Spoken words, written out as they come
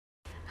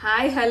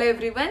Hello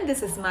everyone,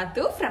 this is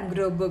Mathu from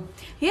Growbook.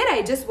 Here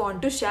I just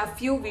want to share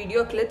few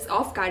video clips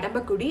of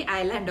Kadamakkudi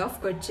Island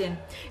of Cochin.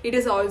 It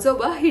is also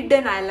a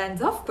hidden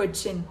islands of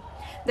Cochin.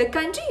 The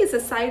country is a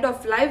site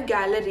of live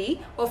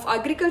gallery of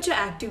agriculture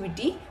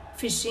activity,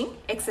 fishing,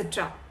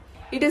 etc.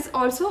 It is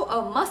also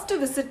a must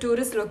visit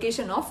tourist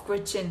location of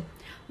Cochin.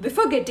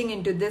 Before getting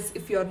into this,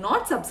 if you are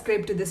not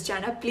subscribed to this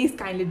channel, please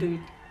kindly do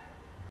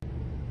it.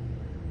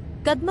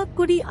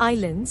 Kadamakkudi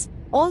Islands,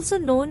 also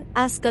known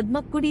as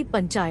Kadamakkudi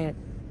Panchayat,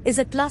 is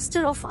a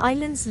cluster of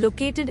islands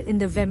located in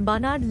the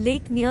Vembanad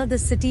Lake near the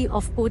city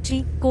of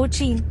Kochi,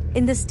 Cochin,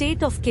 in the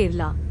state of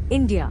Kerala,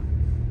 India.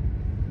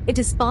 It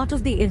is part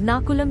of the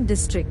Ernakulam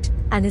district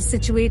and is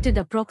situated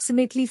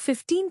approximately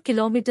 15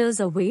 kilometers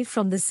away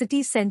from the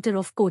city centre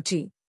of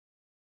Kochi.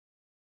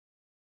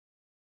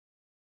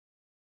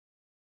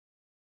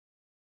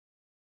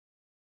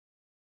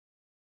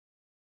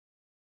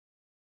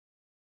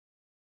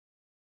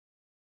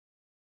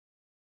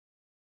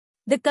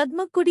 The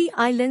Kadamakkudi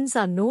Islands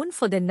are known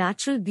for their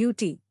natural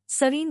beauty,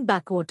 serene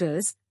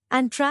backwaters,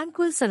 and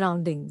tranquil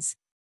surroundings.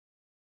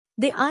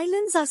 The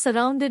islands are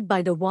surrounded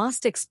by the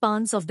vast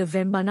expanse of the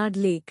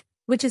Vembanad Lake,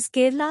 which is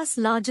Kerala's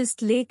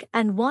largest lake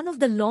and one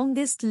of the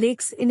longest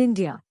lakes in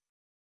India.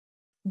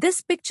 This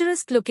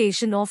picturesque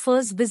location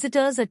offers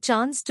visitors a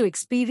chance to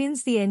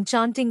experience the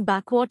enchanting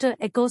backwater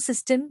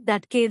ecosystem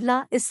that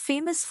Kerala is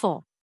famous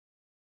for.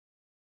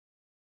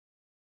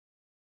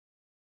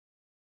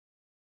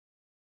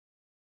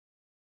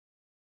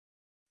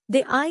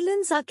 The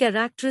islands are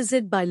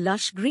characterized by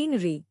lush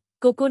greenery,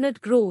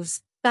 coconut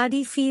groves,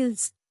 paddy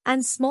fields,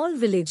 and small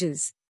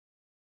villages.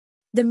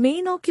 The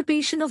main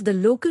occupation of the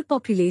local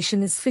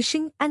population is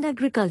fishing and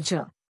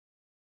agriculture.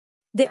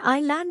 The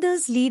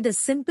islanders lead a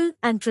simple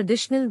and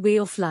traditional way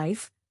of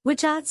life,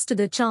 which adds to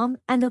the charm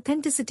and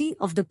authenticity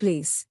of the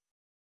place.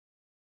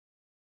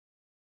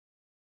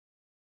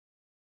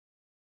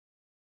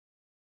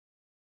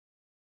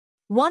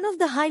 One of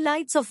the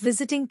highlights of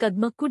visiting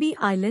Kadamakkudi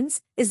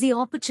Islands is the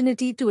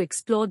opportunity to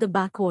explore the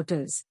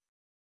backwaters.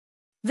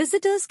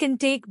 Visitors can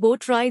take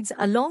boat rides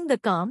along the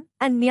calm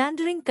and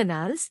meandering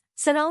canals,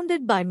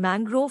 surrounded by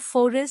mangrove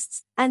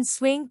forests and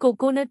swaying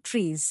coconut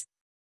trees.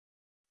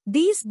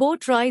 These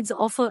boat rides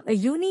offer a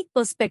unique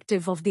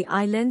perspective of the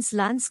island's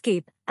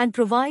landscape and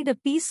provide a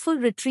peaceful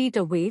retreat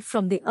away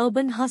from the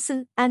urban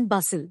hustle and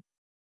bustle.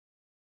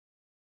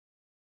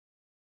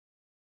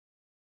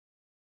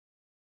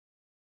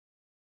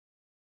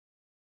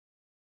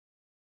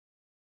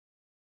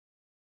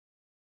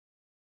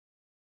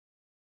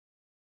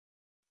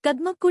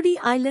 Kadamakkudi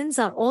Islands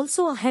are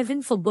also a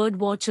heaven for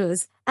bird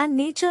watchers and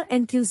nature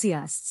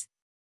enthusiasts.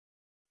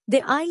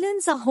 The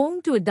islands are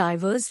home to a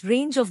diverse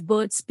range of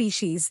bird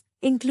species,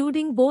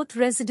 including both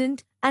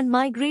resident and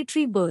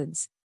migratory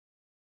birds.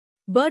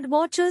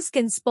 Birdwatchers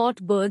can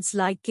spot birds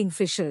like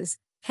kingfishers,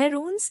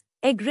 herons,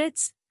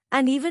 egrets,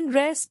 and even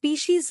rare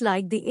species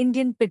like the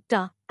Indian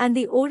pitta and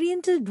the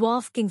oriental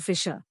dwarf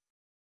kingfisher.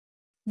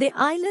 The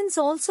islands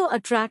also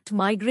attract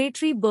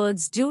migratory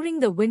birds during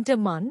the winter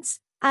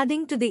months,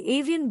 adding to the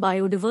avian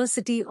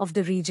biodiversity of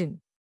the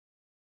region.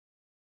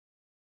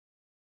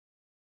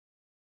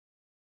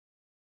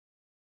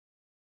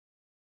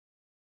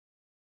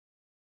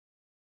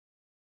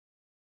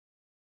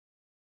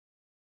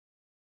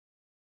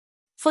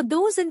 For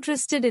those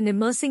interested in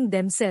immersing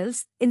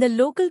themselves in the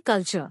local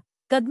culture,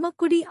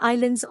 Kadamakkudi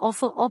Islands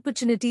offer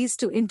opportunities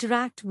to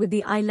interact with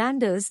the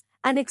islanders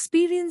and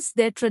experience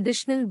their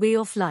traditional way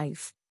of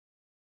life.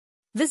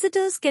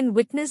 Visitors can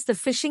witness the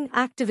fishing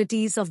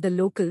activities of the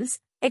locals,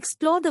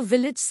 explore the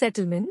village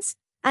settlements,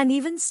 and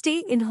even stay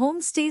in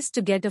homestays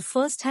to get a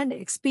first-hand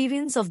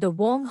experience of the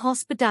warm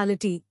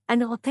hospitality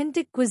and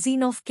authentic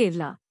cuisine of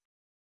Kerala.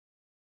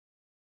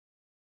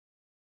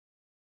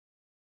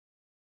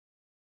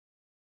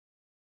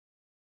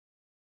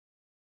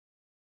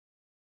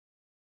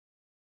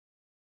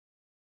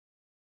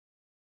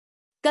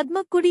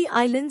 Kadamakkudi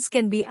Islands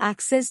can be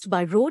accessed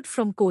by road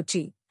from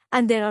Kochi,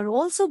 and there are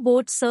also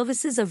boat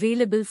services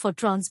available for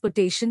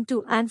transportation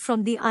to and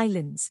from the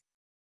islands.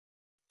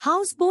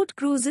 Houseboat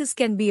cruises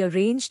can be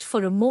arranged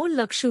for a more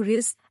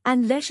luxurious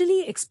and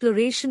leisurely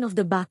exploration of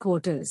the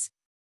backwaters.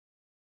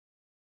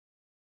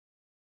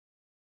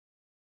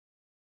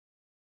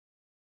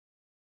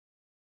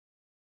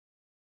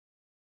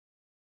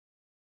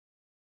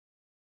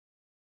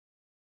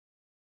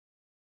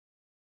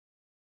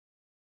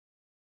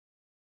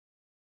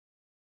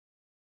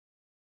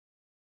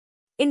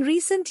 In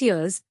recent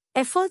years,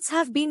 efforts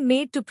have been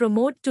made to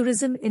promote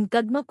tourism in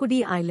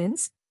Kadamakkudi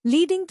Islands,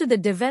 leading to the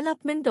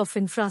development of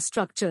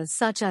infrastructure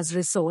such as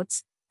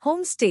resorts,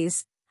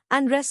 homestays,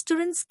 and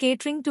restaurants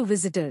catering to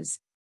visitors.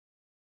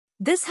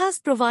 This has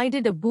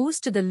provided a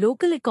boost to the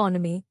local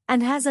economy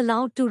and has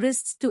allowed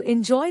tourists to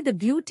enjoy the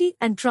beauty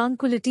and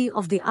tranquility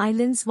of the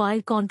islands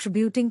while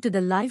contributing to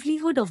the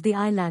livelihood of the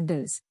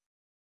islanders.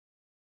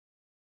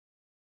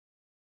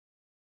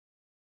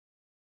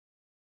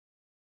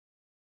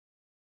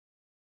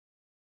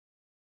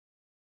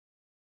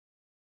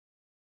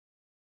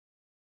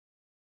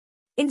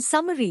 In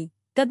summary,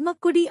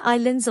 Kadamakkudi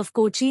Islands of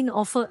Cochin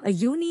offer a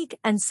unique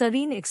and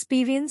serene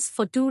experience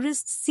for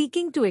tourists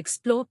seeking to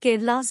explore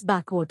Kerala's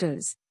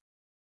backwaters.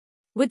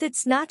 With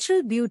its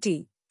natural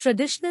beauty,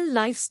 traditional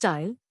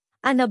lifestyle,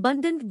 and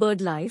abundant bird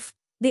life,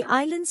 the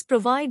islands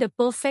provide a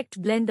perfect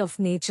blend of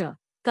nature,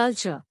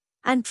 culture,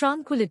 and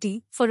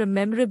tranquility for a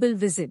memorable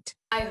visit.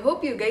 I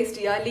hope you guys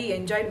really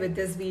enjoyed with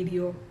this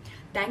video.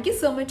 Thank you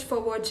so much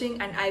for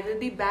watching, and I will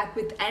be back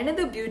with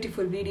another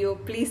beautiful video.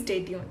 Please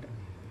stay tuned.